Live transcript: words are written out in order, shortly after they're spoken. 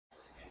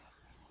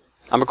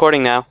I'm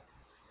recording now.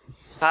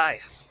 Hi,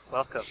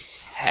 welcome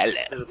Hello.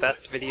 to the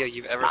best video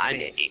you've ever My seen.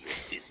 name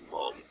is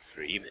Morgan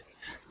Freeman.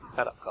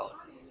 Shut up, caller.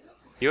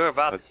 You are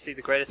about to see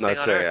the greatest thing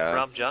on earth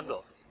from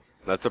Jungle.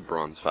 That's a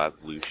Bronze 5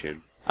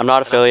 Lucian. I'm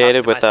not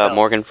affiliated with myself.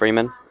 Morgan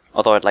Freeman,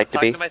 although I'd like to I'm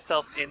talking be. to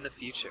myself in the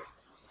future,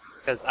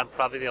 because I'm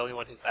probably the only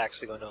one who's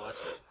actually going to watch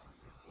this.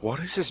 What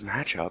is this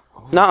matchup?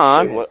 Oh,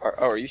 Nuh-uh. shit. What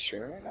are you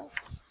streaming right now?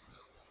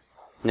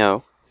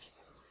 No.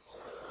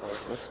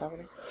 What's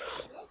happening?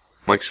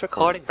 Mike's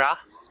Recording, brah.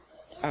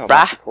 Oh,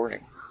 Brah. I'm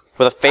recording.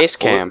 With a face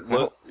cam.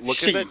 Look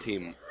See. at that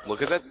team.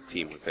 Look at that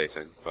team we're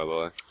facing, by the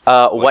way.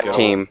 What Look,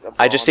 team? A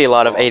I just see a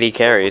lot of bronze, 80 a silver,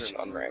 carries. and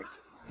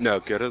unranked. No,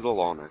 go to the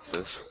law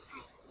nexus.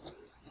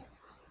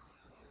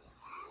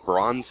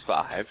 Bronze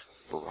 5,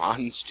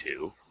 Bronze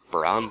 2,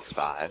 Bronze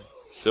 5,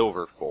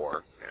 Silver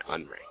 4,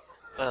 and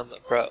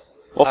unranked. Bro.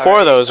 Well, 4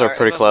 of those are our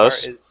pretty MMR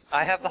close.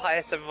 I have the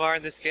highest MMR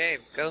in this game.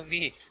 Go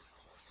me.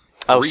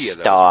 Oh, 3 of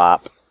those.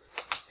 stop.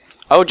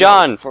 Oh,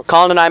 John!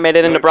 Colin and I made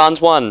it into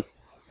Bronze 1.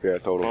 Yeah,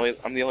 totally.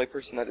 I'm the only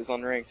person that is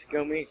unranked.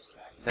 Go me.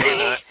 No, you're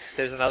not.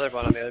 There's another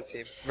one on the other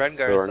team.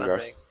 Rengar is Rengar.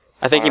 unranked.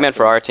 I think you meant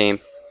for our team.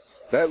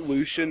 That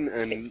Lucian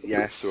and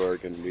Yasuo are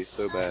gonna be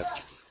so bad.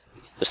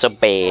 They're so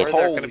bad. Or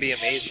they're going to be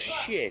amazing.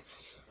 Shit.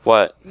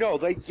 What? No,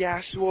 like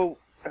Yasuo,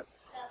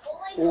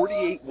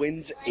 48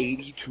 wins,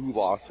 82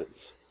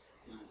 losses.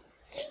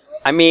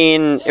 I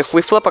mean, if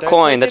we flip a That's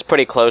coin, like that's a-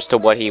 pretty close to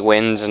what he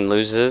wins and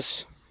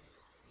loses.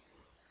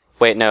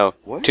 Wait, no.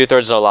 What? 2/3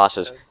 of the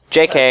losses.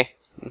 JK.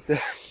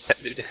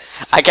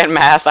 I get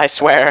math, I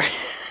swear.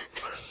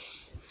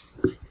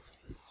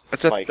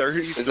 That's a Like,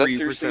 33% is that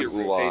seriously your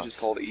loss. page is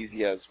called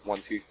easy as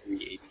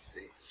 123 ABC?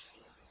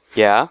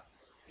 Yeah?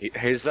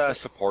 His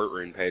support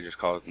rune page is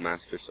called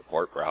Master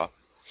Support, bro.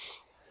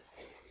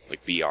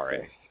 Like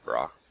BRA,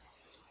 bro.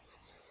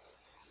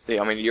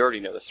 Yeah, I mean you already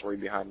know the story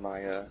behind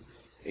my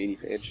 80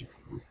 page.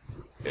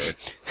 Yeah.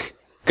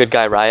 Good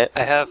guy, Riot.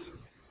 I have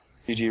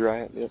GG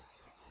Riot. Yep.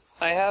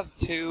 I have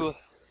two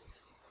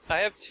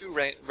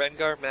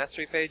Rengar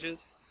mastery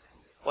pages.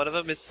 One of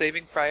them is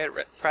saving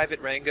Private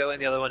Rango,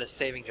 and the other one is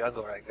saving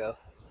Jungle Rango.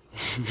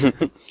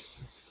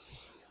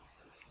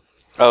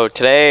 Oh,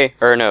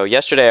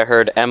 yesterday I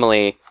heard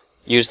Emily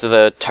use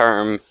the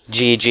term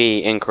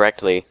GG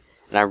incorrectly,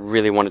 and I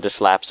really wanted to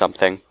slap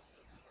something.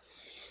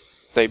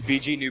 They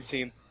BG noob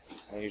team.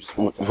 And you just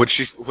walk out.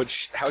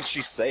 How'd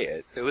she say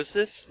it? Who is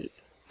this?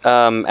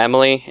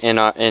 Emily in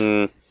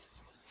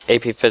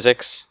AP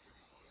Physics.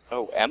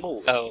 Oh,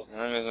 Emily. Oh.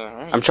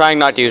 I'm trying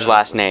not to use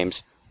last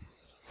names.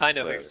 I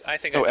know who. I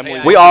think. Oh, I, Emily.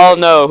 I, We all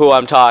know who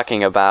I'm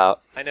talking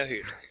about. I know who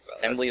you're talking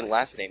about. That's Emily fine.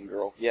 last name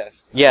girl.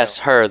 Yes. Yes,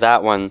 her,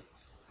 that one.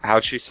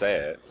 How'd she say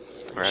it?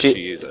 Or how'd she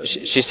use it?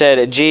 She said,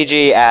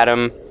 GG,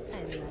 Adam,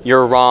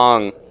 you're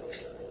wrong.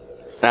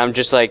 And I'm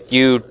just like,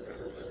 you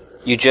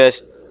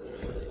just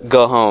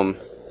go home.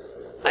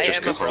 I Just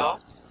am go a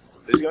Stomp.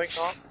 Who's going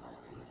Stomp?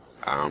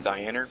 Probably.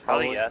 Diana,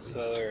 Probably probably.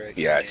 Yasuo or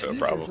Yeah, so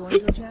probably.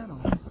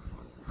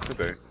 Could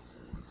be.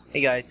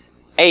 Hey guys.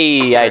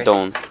 Hey, I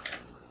don't.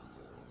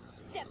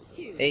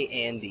 Hey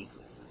Andy.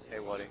 Hey,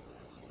 Woody.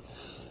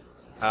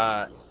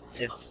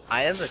 If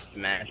I have a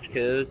smash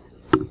code,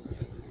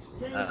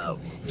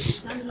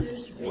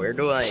 what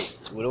do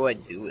I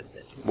do with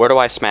it? Where do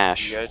I You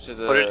smash? go to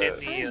Put it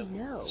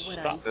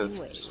in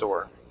the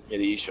store. Yeah,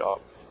 the eShop.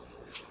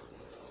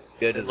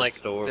 Go to and, the like,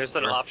 store. there's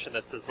an option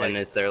that says, like, and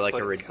is there like a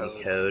put redeem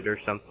code. code or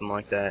something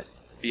like that?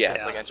 Yeah,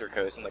 it's Yeah. like enter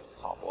code. It's in like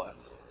the top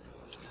left.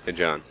 Hey,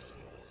 John.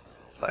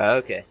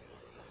 Okay.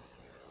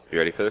 You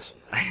ready for this?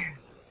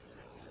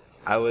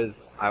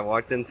 I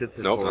walked into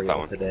Nope, not that tutorial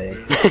one.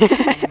 today.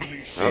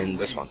 Oh, And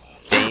this one.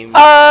 James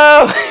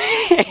Oh!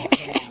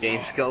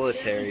 James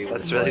Sculletary was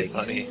That's really like,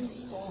 funny.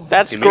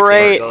 That's He makes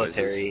great. noises.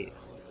 Sculletary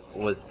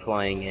was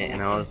playing it,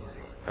 and I was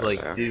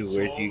like, Okay. dude,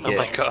 where'd you Oh get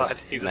my God,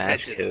 the he's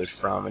smash offended. code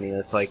from? And he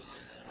was like,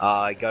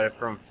 I got it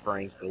from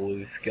Frank the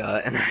Loose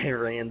Gut, and I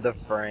ran to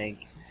Frank.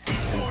 In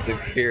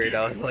 6th period,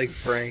 I was like,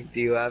 Frank,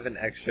 do you have an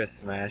extra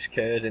smash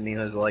code? And he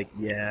was like,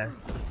 yeah.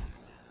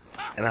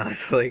 And I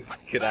was like,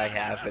 could I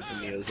have it?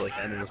 And he was like,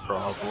 no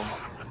problem.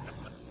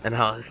 And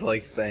I was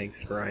like,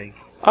 thanks, Frank.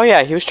 Oh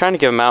yeah, he was trying to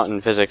give him out in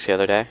physics the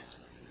other day.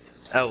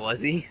 Oh, was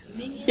he?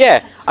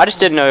 Yeah, I just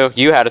didn't know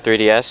you had a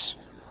 3DS.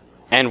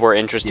 And were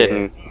interested Yeah.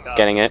 in God,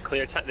 getting this it.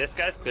 Clear time. This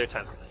guy's clear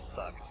time's gonna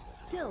suck.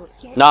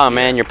 Nah,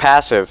 man, you're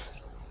passive.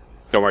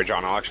 Don't worry,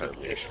 John. I'll actually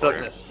leash It's still for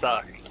you. gonna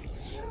suck.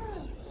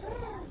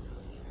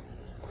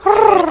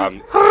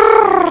 I'm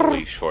gonna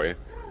leash for you.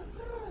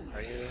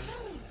 Are you?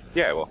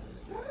 Yeah, I will.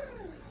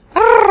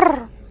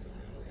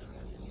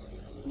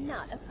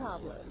 Not a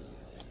problem.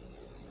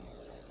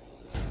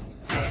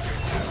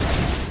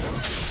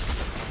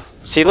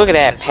 See, look at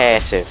that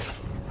passive.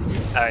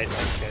 Alright,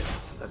 that's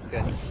good. That's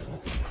good.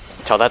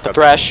 Tell that to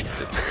Thresh.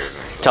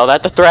 Tell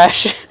that to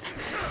Thresh.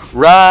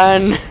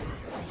 Run!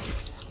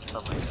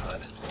 Oh my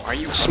God. Why are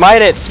you?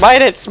 Smite it!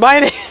 Smite it!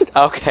 Smite it!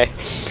 Okay.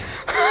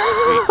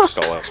 He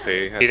stole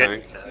XP, I He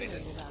think. didn't. No, he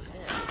didn't.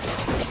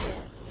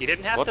 He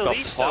didn't have What to the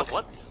leash, so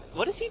fuck?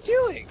 what is he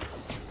doing?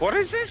 What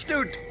is this,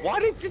 dude? Why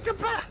did it?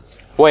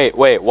 Wait,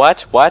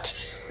 what? What?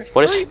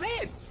 What is...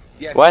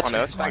 Yeah, What? Oh,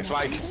 no, it's fine.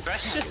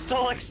 Fresh just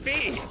stole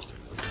XP.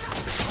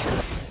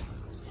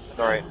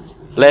 Sorry.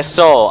 Les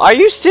soul. Are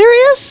you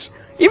serious?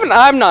 Even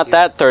I'm not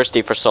that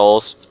thirsty for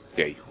souls.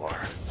 Yeah, you are.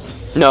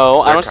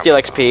 No, I They're don't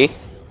steal coming XP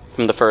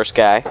from the first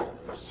guy.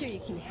 Sure you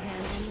can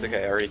handle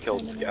Okay, I already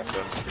killed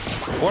Gasso.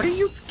 What are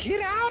you?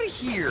 Get out of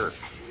here!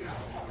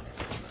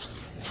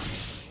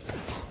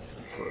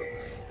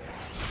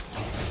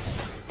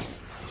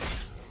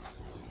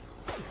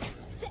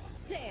 set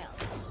sail.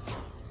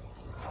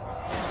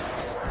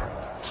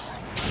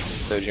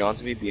 So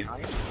John's be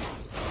behind.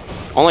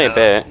 Only a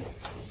bit.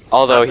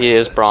 Although he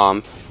is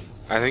Braum.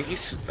 I think he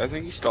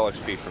stole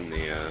XP from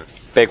the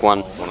Big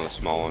one. one of the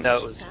small ones. No,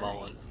 it was a small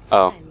one. Oh.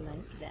 I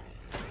like that.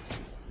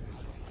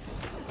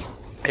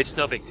 It's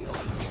no big deal.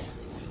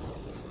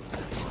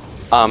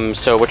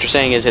 So what you're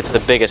saying is it's the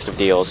biggest of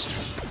deals.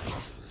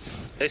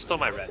 They stole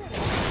my red.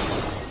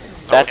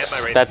 That's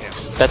and my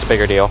that's a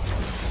bigger deal.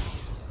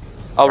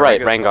 Oh right,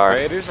 Rengar.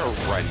 It is a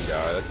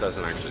Rengar. That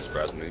doesn't actually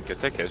surprise me. You could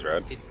take his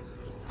red.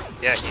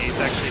 Yeah, he's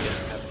actually.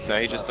 No,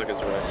 he just took his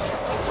red.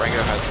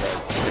 Rango has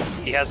reds.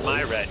 He has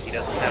my red. He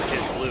doesn't have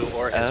his blue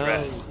or his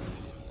red.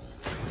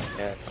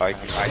 Yes. I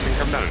can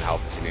come down and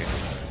help if you need.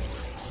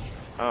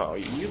 Oh,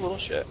 you little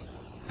shit.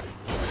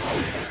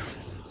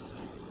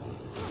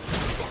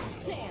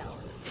 Sail.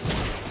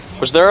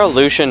 Was there a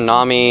Lucian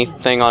Nami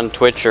thing on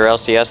Twitch or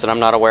LCS that I'm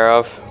not aware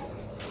of?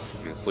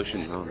 It's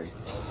Lucian Nami.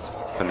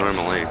 The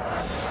normal lane.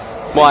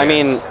 Well, I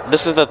mean,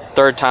 this is the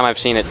third time I've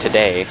seen it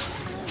today.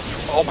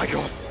 Oh my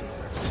god.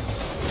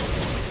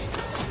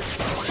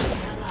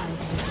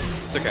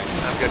 It's okay.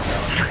 I'm good,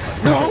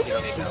 bro. No! You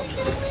don't need help.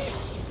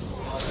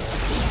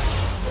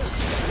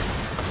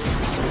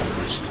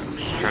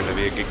 Just trying to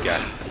be a good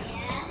guy.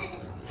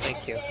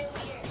 Thank you.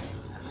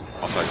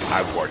 Also,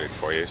 I warded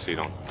for you so you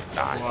don't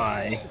die.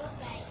 Why?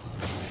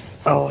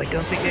 Oh, I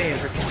don't think I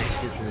ever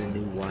connected to the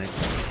new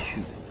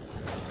Wi-Fi.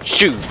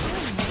 Shoot. Shoot!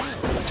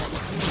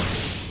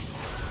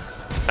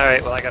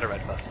 Alright, well I got a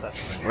red buff, so that's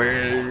fine.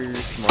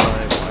 Where's my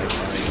Wi-Fi?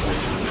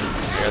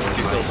 I got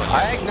 2 kills on you.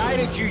 I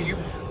ignited you, you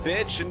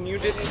bitch, and you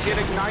didn't get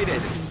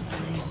ignited.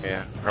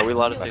 Yeah. Are we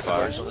allowed to say High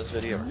five. slurs on this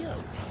video?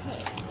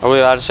 Are we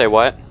allowed to say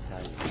what?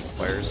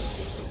 Players.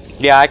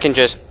 Yeah, I can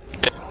just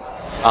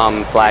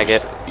flag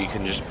it. You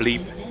can just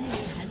bleep.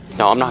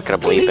 No, I'm not gonna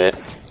bleep it.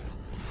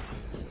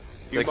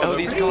 Like, oh,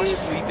 these guys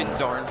bleeping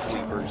darn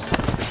bleepers.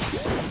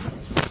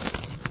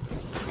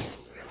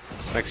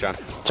 Thanks, John.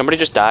 Somebody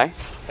just die?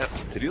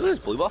 Did you lose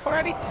blue buff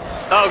already?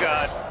 Oh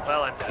god,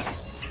 well I'm dead.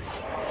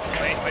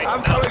 Wait, I'm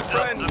no, coming, no,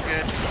 friend. I'm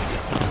good.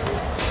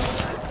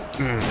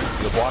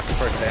 You blocked the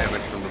first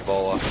damage from the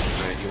bola.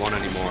 You want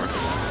any more?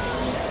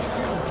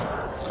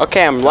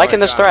 Okay, I'm liking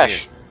this John,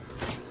 thresh.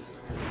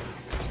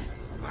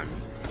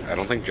 I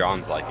don't think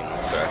John's liking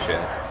this thresh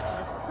yet.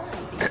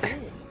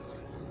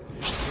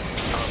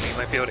 Oh, you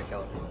might be able to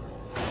kill him.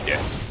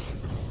 Yeah.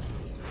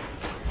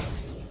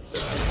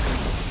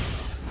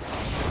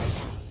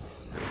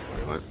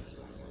 What?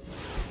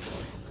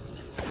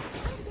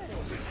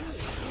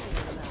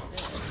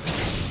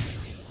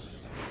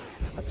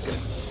 That's good.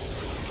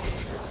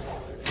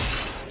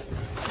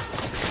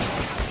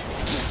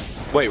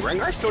 Wait,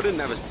 Rengar still didn't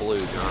have his blue,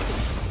 John.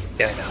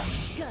 Yeah, I know.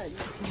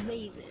 Guns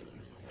blazing.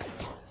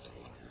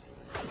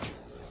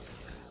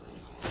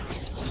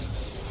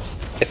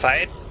 If I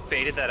had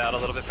baited that out a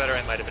little bit better,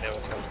 I might have been able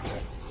to kill him.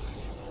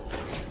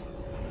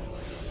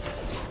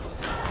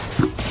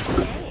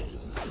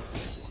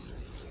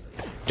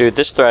 Dude,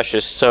 this thresh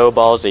is so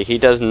ballsy. He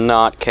does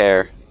not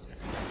care.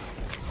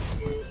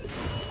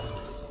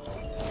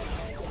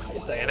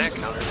 Is Diana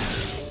counter?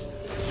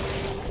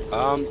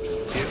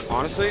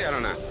 Honestly, I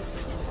don't know.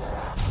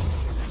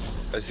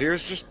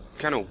 Azir's just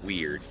kind of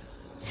weird.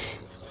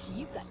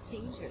 You got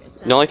dangerous.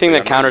 The only thing Yeah,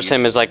 that I'm counters not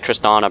him is like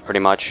Tristana,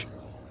 pretty much.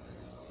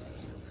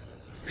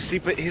 See,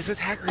 but his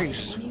attack range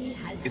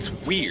is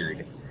it's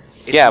weird.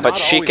 It's Yeah, but not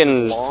she always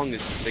can- as long as you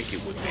think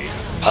it would be.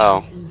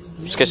 Oh.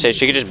 I was gonna say,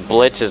 she could just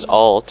blitz his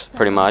ult,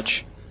 pretty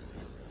much.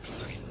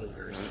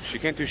 She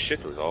can't do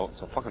shit to his ult.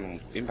 It's a fucking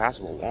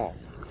impassable wall.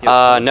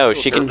 No,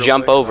 she can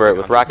jump over it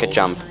with rocket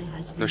jump.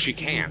 No, she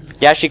can't.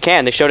 Yeah, she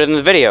can. They showed it in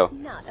the video.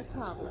 Not a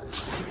problem.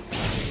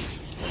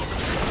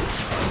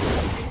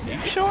 You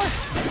sure?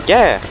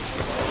 Yeah.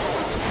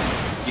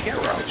 You can't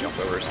rocket jump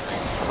over his thing.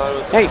 I thought it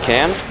was. Yeah, you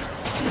can.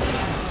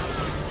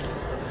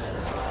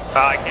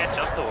 I can't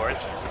jump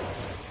towards.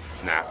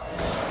 Nah.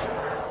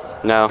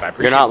 No, I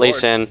appreciate you're not the Lee Lord.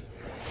 Sin.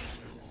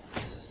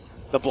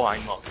 The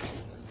blind monk.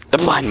 The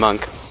blind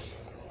monk.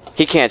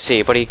 He can't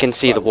see, but he can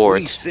see the Lee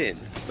wards. Sin,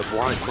 the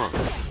blind monk.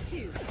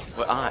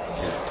 But I.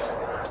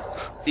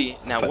 See,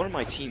 now one of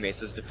my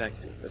teammates is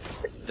defective,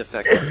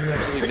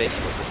 effectively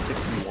making this a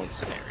 6v1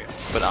 scenario.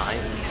 But I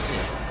only see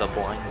the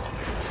blind monk.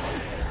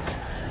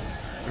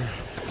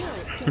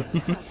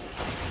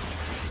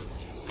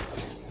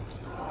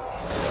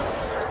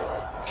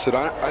 So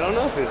I don't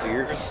know if his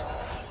ears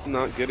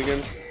not good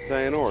against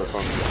Diana or if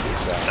I'm good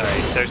against that.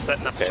 Alright, they're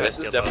setting up Okay, to this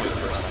is steal definitely the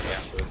both. first time, yeah,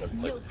 so it's like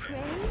No this.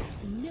 prey,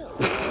 no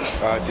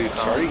Dude,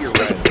 start at your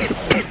red.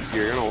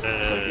 You're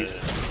gonna.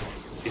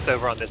 He's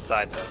over on this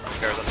side though.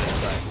 Rengar's on this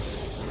side.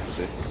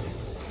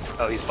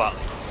 Oh, he's bot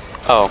lane.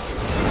 Oh,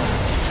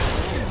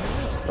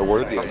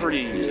 Awarded the I'm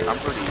pretty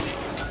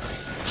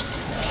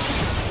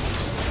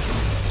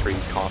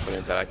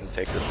confident that I can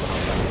take this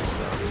one on, so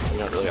you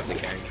don't really have to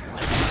gank.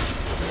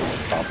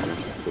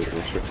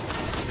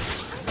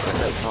 That's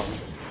at top.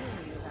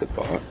 The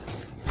bot.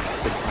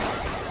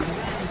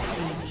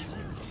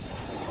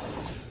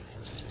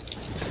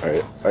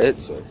 Alright, I hit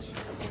 6.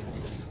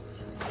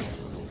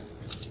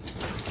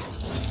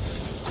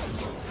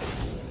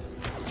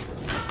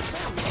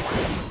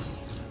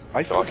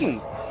 I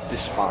fucking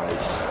despise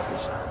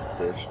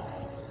this fish.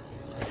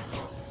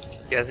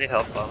 You guys need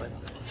help, bot lane?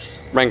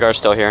 Rengar's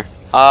still here.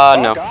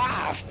 No. Fuck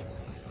off!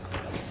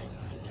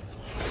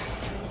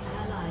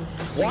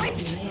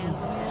 What?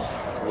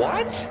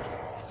 What?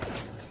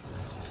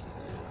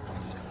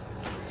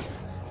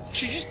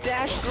 She just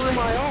dashed through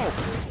my ult.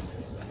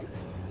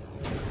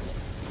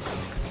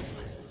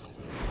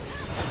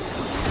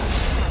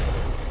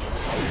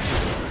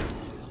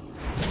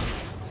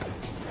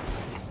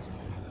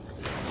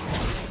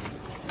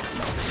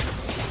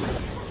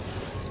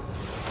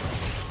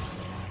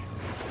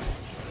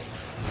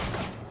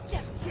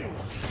 Step 2.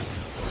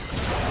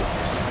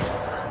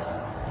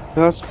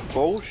 That's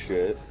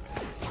bullshit.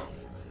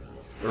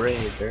 Ray,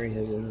 very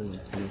heavy on the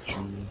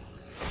connection.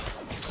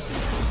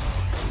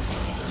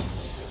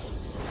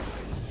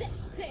 Set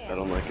I sail.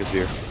 don't like his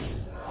ear.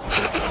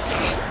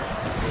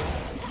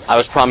 I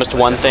was promised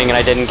one thing and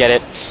I didn't get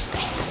it.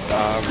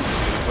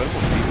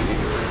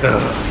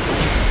 What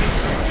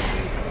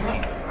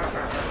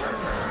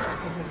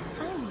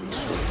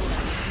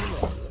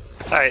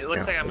Alright, it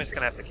looks like I'm just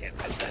gonna have to camp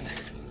it then.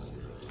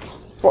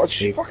 Well,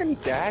 she fucking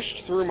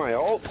dashed through my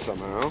ult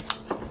somehow.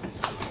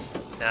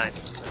 9.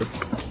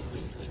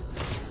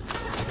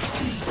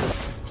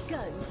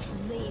 Guns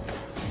blazing.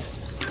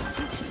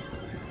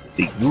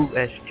 The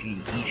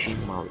USG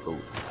Ishin model.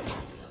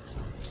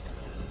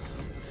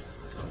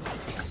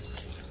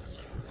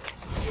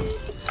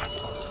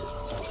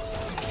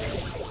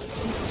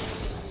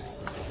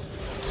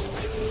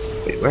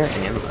 Wait, where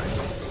am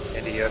I?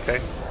 Andy, you okay?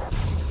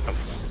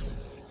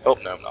 Oh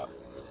no, I'm not.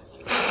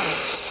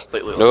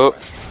 Completely Nope.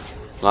 lost.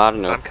 I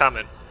don't know. I'm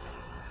coming.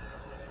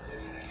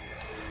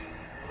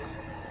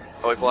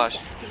 Oh, he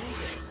flashed.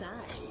 Dangerous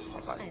eyes.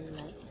 I'm fine. I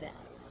like that.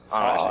 I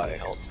don't actually need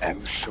help.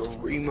 am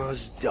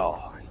Shurima's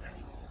dawn.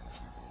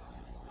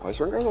 Why is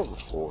Rengar level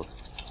 4?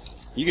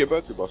 You get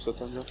both your buffs that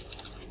time, yeah?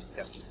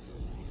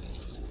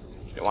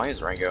 Yeah, why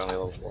is Rango only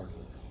level 4?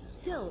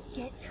 Don't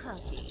get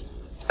cocky.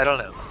 I don't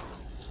know.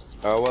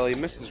 Oh, well, he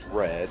missed his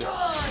red.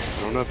 I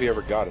don't know if he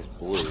ever got his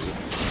blue.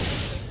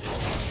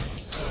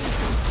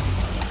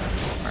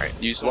 Alright,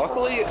 use one.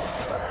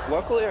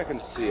 Luckily I can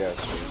see us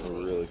from a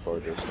really far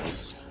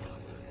distance.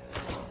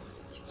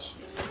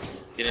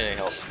 Get any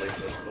help, just leave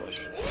this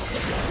bush.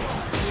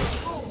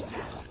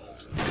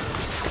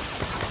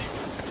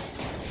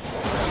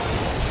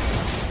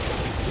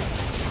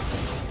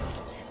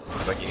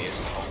 Looks like you need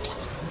some help.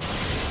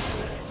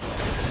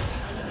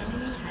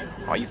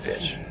 Oh, you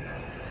bitch.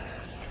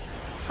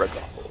 Break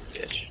off, little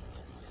bitch.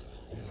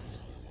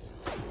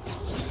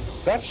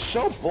 That's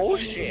so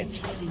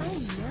bullshit! I know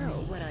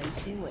what I'm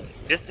doing.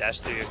 Just dash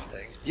through your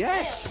thing.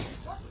 Yes!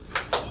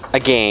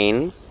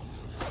 Again.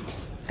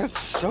 That's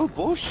so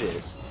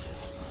bullshit.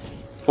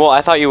 Well,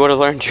 I thought you would have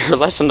learned your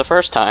lesson the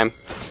first time.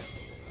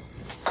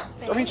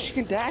 I mean, she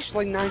can dash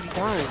like 90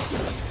 times.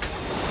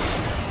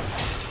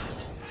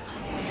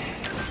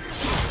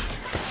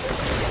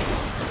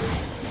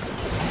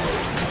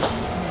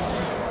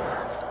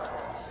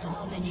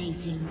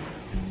 Dominating.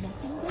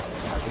 Nothing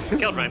but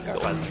Killed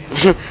Rengar, by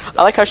the way.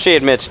 I like how she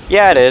admits,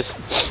 yeah, it is.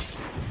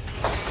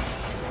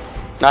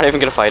 Not even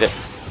gonna fight it.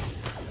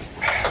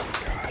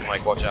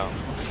 Mike, watch out.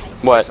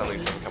 What?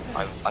 Something's gonna come.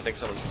 I think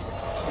someone's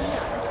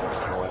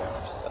gonna away.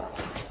 So.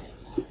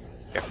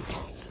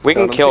 We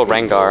can I'm kill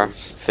thinking Rengar,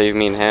 wolves. if you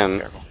mean him.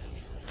 Careful.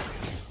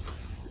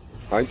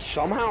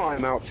 Somehow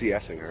I'm out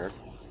CSing her.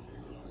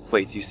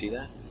 Wait, do you see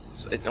that?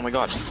 Oh my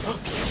god.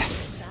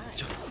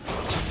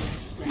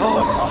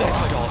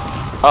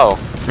 Oh.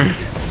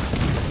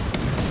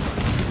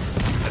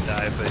 I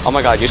died, but Oh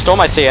my god, you stole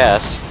my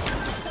CS.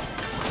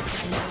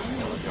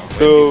 No. step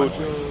 2.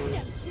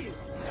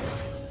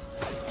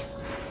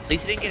 at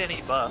least you didn't get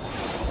any buff.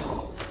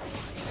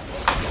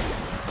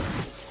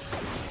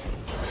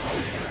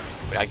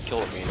 Wait, I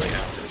killed him immediately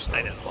after. So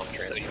I know. buff So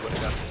transfer. you would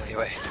have gotten it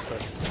anyway.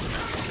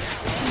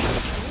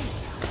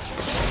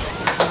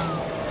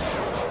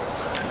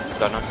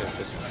 I'm not gonna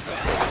assist him.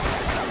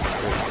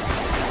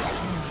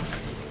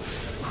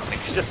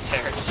 It's just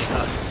tearing shit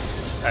up.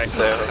 Alright,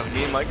 So,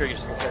 me and Mike are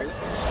just gonna carry this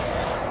game.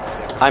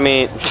 I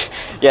mean,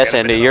 yes,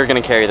 Andy, you're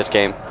gonna carry this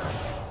game.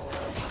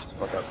 Shut the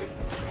fuck up, dude.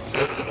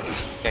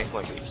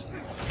 Gangplank is.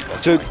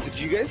 That's So, fine. did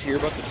you guys hear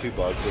about the 2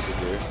 bugs that they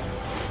do?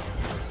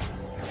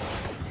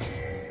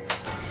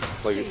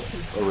 Like,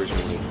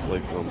 originally,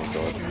 like, oh my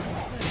god.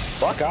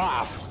 Fuck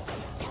off!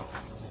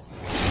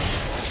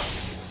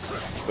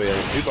 But yeah,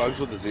 there's 2 bugs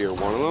with the Zero.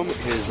 One of them,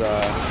 his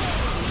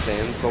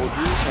sand soldiers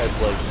had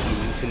like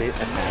infinite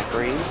attack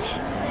range.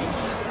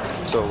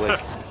 So like,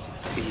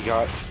 he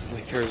got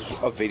like there's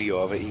a video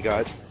of it. He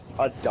got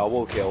a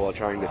double kill while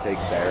trying to take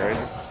Baron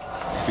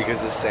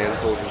because his sand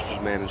soldiers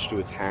just managed to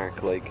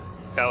attack like.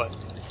 Go it.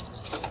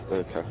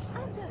 Okay.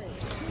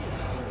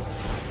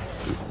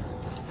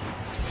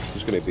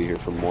 Just gonna be here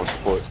for more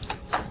support.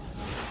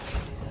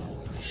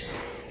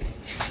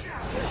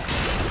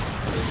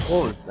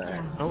 What was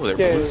that? Oh, they're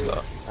blue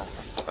stuff.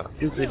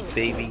 Stupid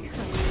babies.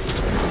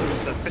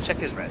 Let's go check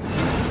his red. I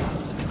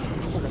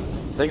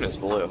think it's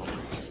blue.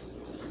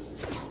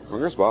 We're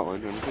gonna spot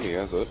line. I don't think he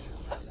has it.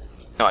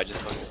 No, I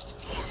just looked.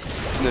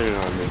 No,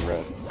 I'm in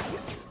red.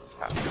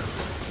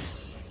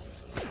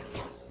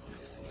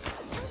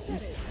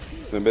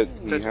 I bet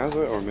he has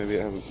it, or maybe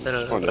it hasn't. No,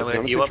 Oh, but I'm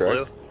gonna, you want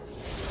blue?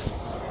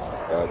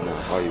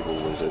 No, all you will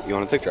lose it. You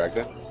wanna take drag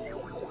then?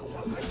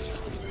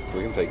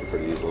 We can take it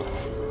pretty easily.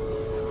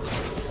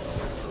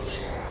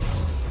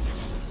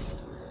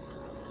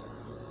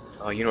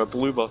 Oh, you know what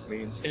blue buff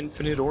means?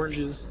 Infinite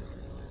oranges.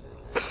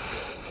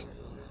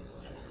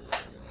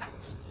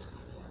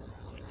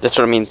 That's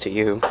what it means to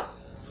you.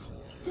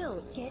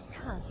 Don't get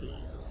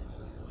cocky.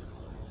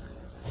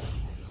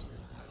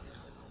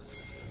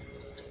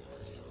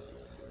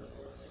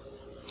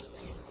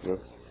 Yeah.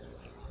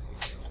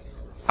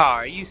 Oh,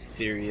 are you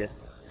serious?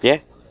 Yeah.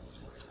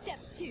 Step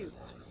 2.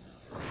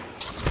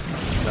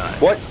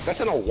 What? That's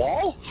in a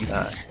wall?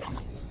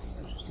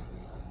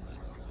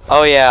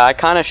 Oh yeah, I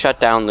kind of shut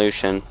down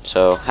Lucian,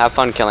 so have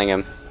fun killing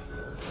him.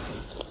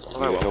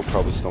 Yeah, he'll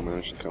probably still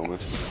manage to kill me.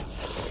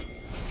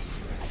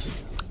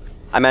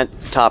 I meant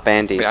top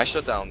Andy. Wait, I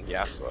shut down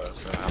Yasuo,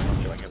 so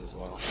I'm killing him as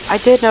well. I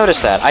did notice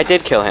that. I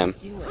did kill him.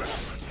 Do it.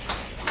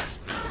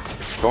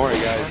 Don't worry,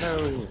 guys.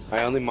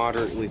 I only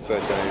moderately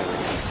fed Diana.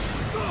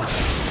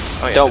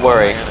 Oh, yeah, Don't no,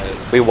 worry, Diana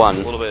is we won.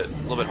 A little bit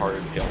harder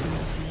to kill.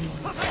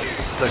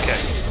 It's okay.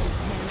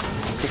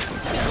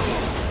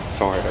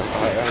 Don't worry, I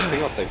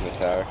think I'll take the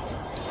tower.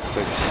 So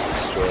just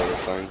destroy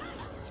this thing.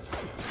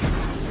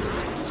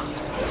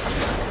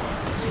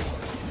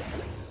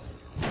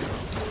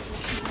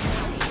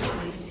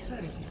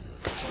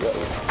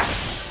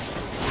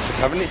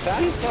 Have any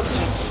sand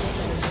subjects?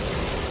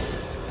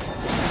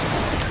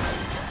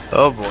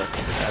 Oh boy.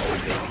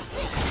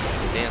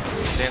 Dance,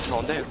 dance,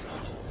 Colin, dance.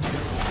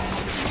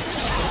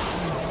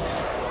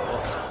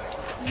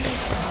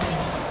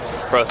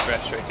 Pro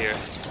thresh right here.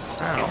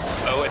 Ow.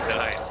 0 and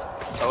 9.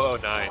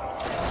 009.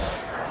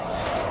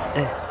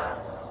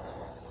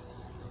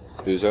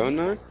 Who's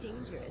 0-9?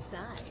 Dangerous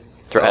eyes.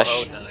 Thresh.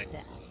 009.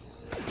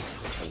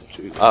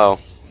 Oh.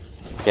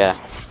 Yeah.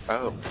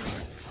 Oh.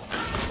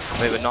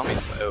 Wait, but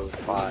Nami's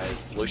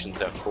 05, Lucian's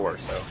 04,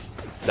 so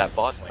that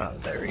bot lane. Oh,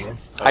 there we go.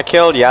 I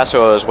killed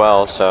Yasuo as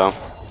well, so.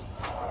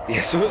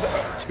 Yes, it was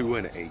 2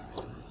 and 8.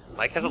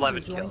 Mike has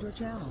 11 kills. This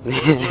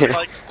was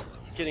like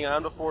getting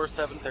on before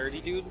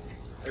 7:30, dude.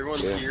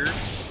 Everyone's Yeah. here.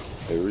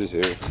 Everybody's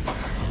here.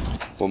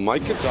 Well,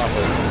 Mike gets off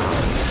at...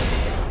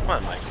 Come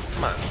on, Mike.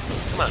 Come on.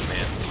 Come on,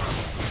 man.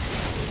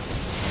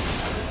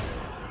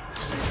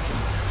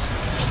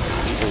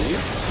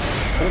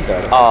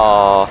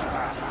 Oh.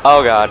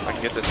 Oh god. I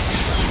can get this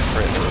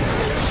crit. I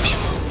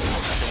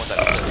don't want that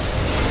assist.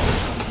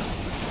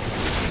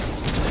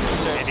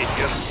 Andy, you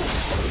have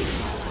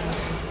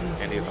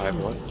Andy, if I have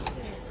what?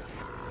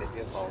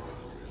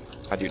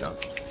 I do not.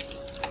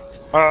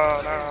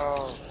 Oh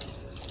no!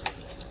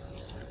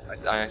 I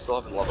still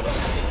haven't leveled up.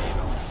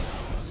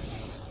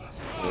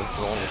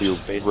 He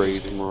Just base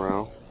raised boost.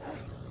 morale.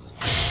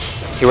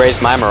 He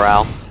raised my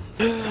morale.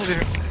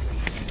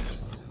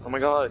 Oh my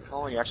god,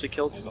 Colin, you actually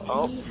killed some.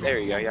 Oh, there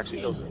you go, you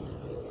actually killed some.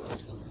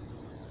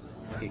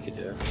 You could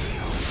do it.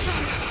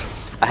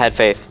 I had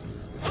faith.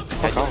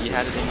 You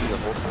had it in you the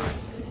whole time.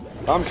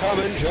 I'm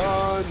coming,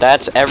 John!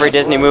 That's every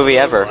Disney movie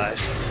ever.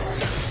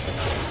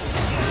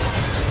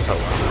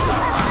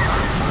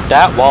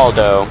 That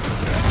Waldo.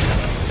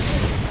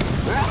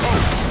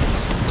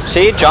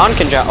 See, John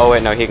can jump. Oh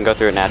wait, no, he can go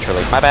through it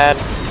naturally. My bad.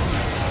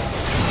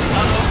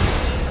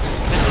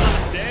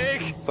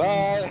 Mistake!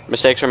 Bye!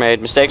 Mistakes were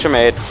made. Mistakes were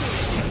made.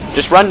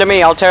 Just run to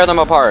me. I'll tear them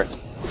apart.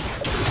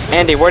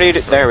 Andy, what do you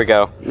do? There we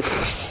go.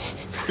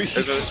 He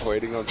was just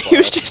waiting on He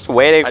was just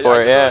waiting I for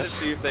just it. Yeah. wanted to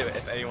see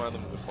if any one of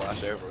them would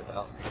flash over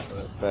without me.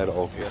 But... That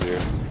ult is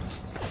here.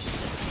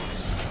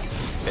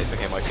 Okay, it's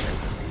okay, Mike's here.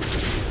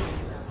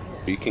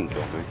 You can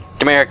kill me.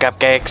 Come here,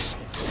 cupcakes.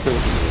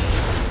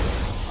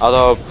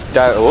 Although,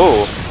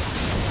 ooh.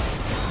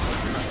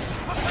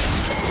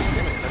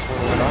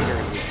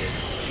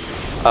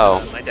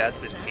 Oh. My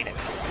dad's in Phoenix.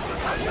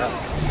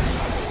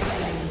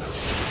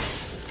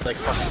 Like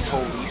fucking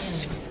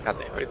police. God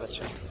damn, pretty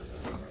much.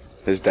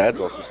 His dad's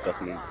also stuck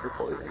in the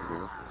airport right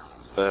now.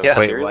 Yeah.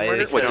 Wait, Serial why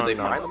murder? is Wait, it did they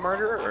on find the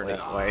murderer or no?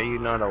 Why are you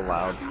not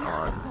allowed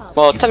on?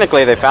 Well,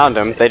 technically they found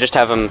him. They just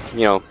have him,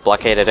 you know,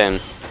 blockaded in.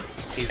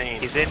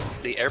 He's in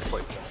the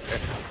airport somewhere.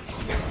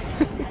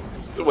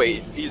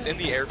 Wait, he's in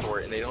the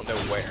airport and they don't know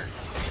where.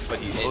 But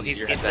he's Well,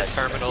 he's in the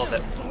terminal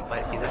that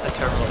he's at the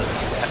terminal that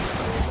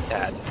my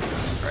dad's at.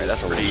 Alright,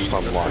 that's pretty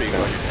fun good. walk.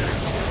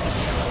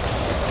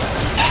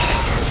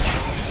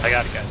 I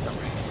got it, guys. Don't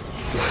worry.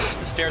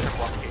 The stairs are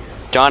blockaded.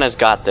 John has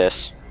got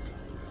this.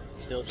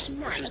 He'll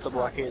just pushes the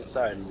blockade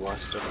aside and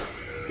walks to them.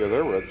 Yeah,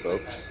 they're red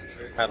soaps.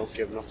 I don't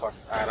give no fucks.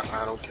 I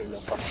don't give no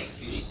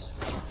fucks.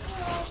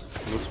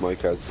 This Mike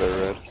has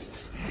their red.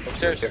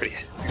 Upstairs. Dirty.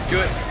 Do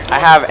it. I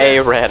have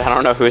a red. I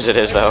don't know whose it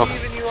is though.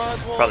 Even you,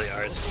 Oswald. Probably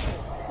ours.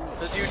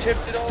 Because you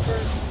tipped it over.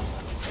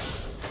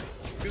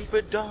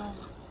 Stupid dog.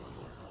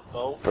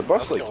 Oh. Our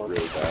bus how's it like going?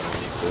 really bad on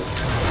this.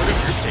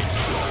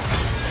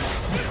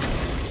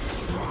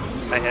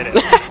 I had it.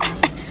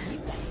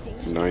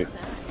 Night.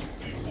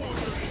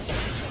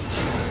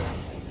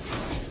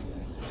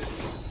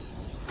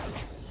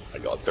 I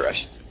got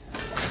Thresh.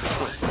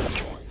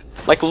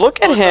 Like,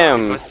 look at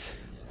him.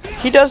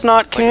 He does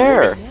not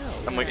care.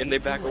 I'm like, and they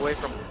back away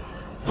from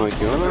Mike,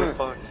 you wanna?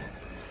 Fox.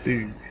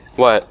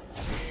 What?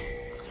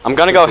 I'm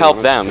gonna go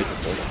help them.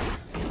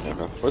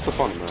 Okay. What's the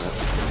fun in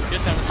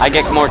that? I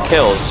get more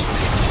kills.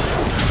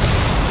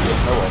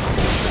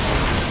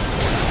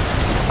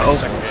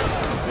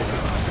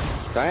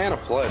 Diana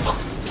pledged.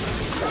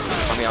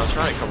 I mean, I was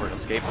trying to cover an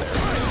escape there.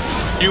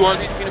 Do you want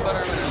these peanut butter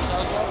M&Ms,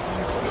 Oswald?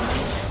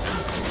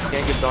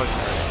 Can't give dogs.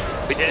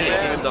 We did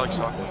Can't it. give dogs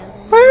chocolate.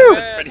 Woo!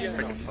 That's pretty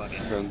freaking funny.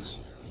 Friends.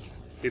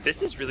 Dude,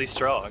 this is really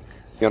strong.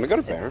 You wanna go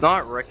to bear? It's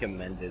not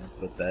recommended,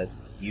 but that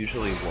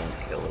usually won't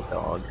kill a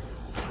dog.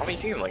 I mean,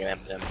 if you give them like an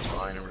M&M, it's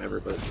fine or whatever,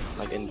 but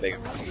like in big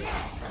amounts.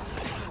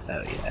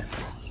 Oh yeah.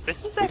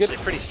 This is actually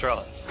pretty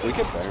strong. We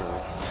get bear.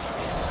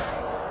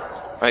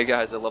 Alright,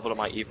 guys, I leveled up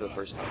my E for the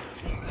first time.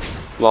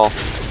 Well,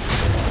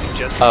 You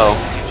just, Oh.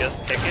 Did you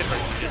just pick it, or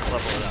did you just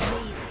level it up?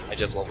 I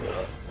just leveled it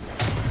up.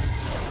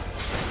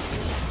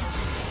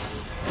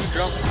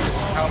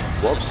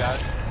 Whoops.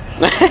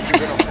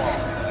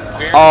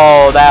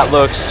 oh, that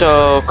looks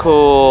so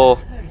cool.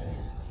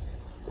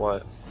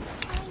 What?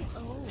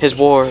 His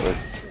ward,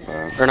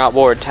 or not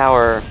ward,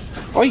 tower.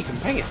 Oh, you can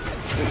ping it.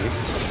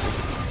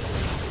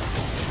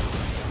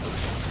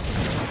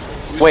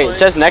 Wait, it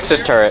says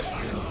Nexus turret.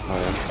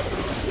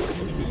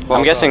 Oh, yeah.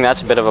 I'm guessing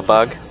that's a bit of a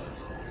bug.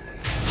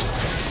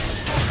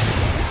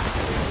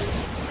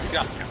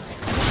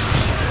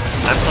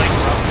 I'm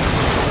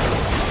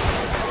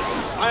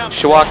playing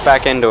Should walk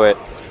back into it.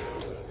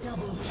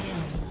 Double kill.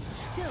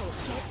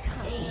 Don't get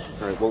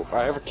cocky. Alright, well,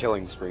 I have a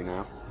killing spree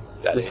now.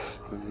 That is.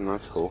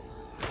 That's cool.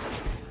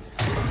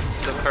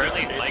 So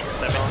currently like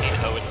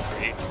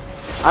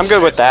 17-0-3. I'm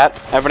good with that.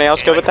 Everybody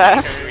else good with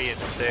that? 3 and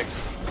 6.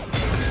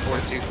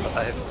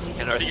 4-2-5.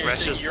 And our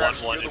Thresh is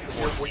 1-1 and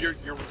 4. Well, you're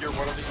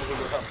one of the people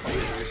who are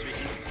playing this week.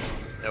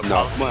 No,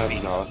 No, Paul's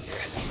beat no. us.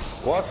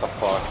 What the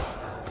fuck?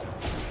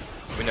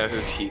 We know who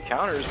he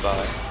counters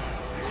by.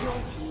 Your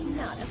team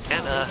not a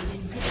And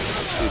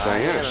Dude,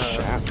 Diana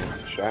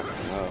shat me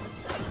up.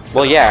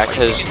 Well, yeah,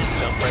 because jump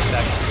right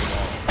back to the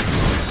wall.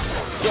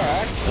 Yeah,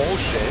 that's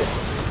bullshit.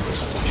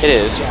 it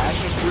is.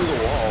 Dashes through the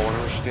wall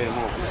whenever she came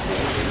up.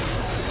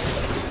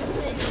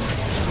 You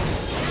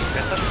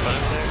guys have fun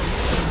there?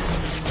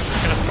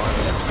 Kind of fun.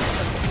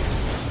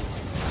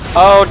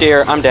 Oh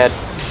dear, I'm dead.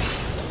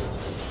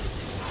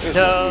 There's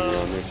No. no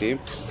on their team.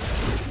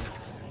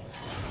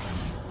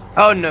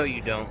 Oh no,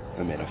 you don't.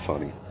 I made it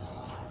funny.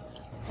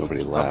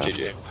 Nobody Oh, laughed.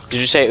 GG. Did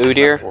you say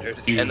Udyr?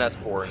 And that's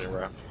 4 in a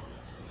row.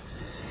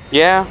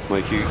 Yeah,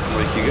 Mike, you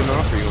getting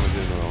off or you want to do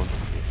another one?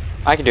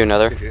 I can do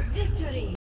another. victory.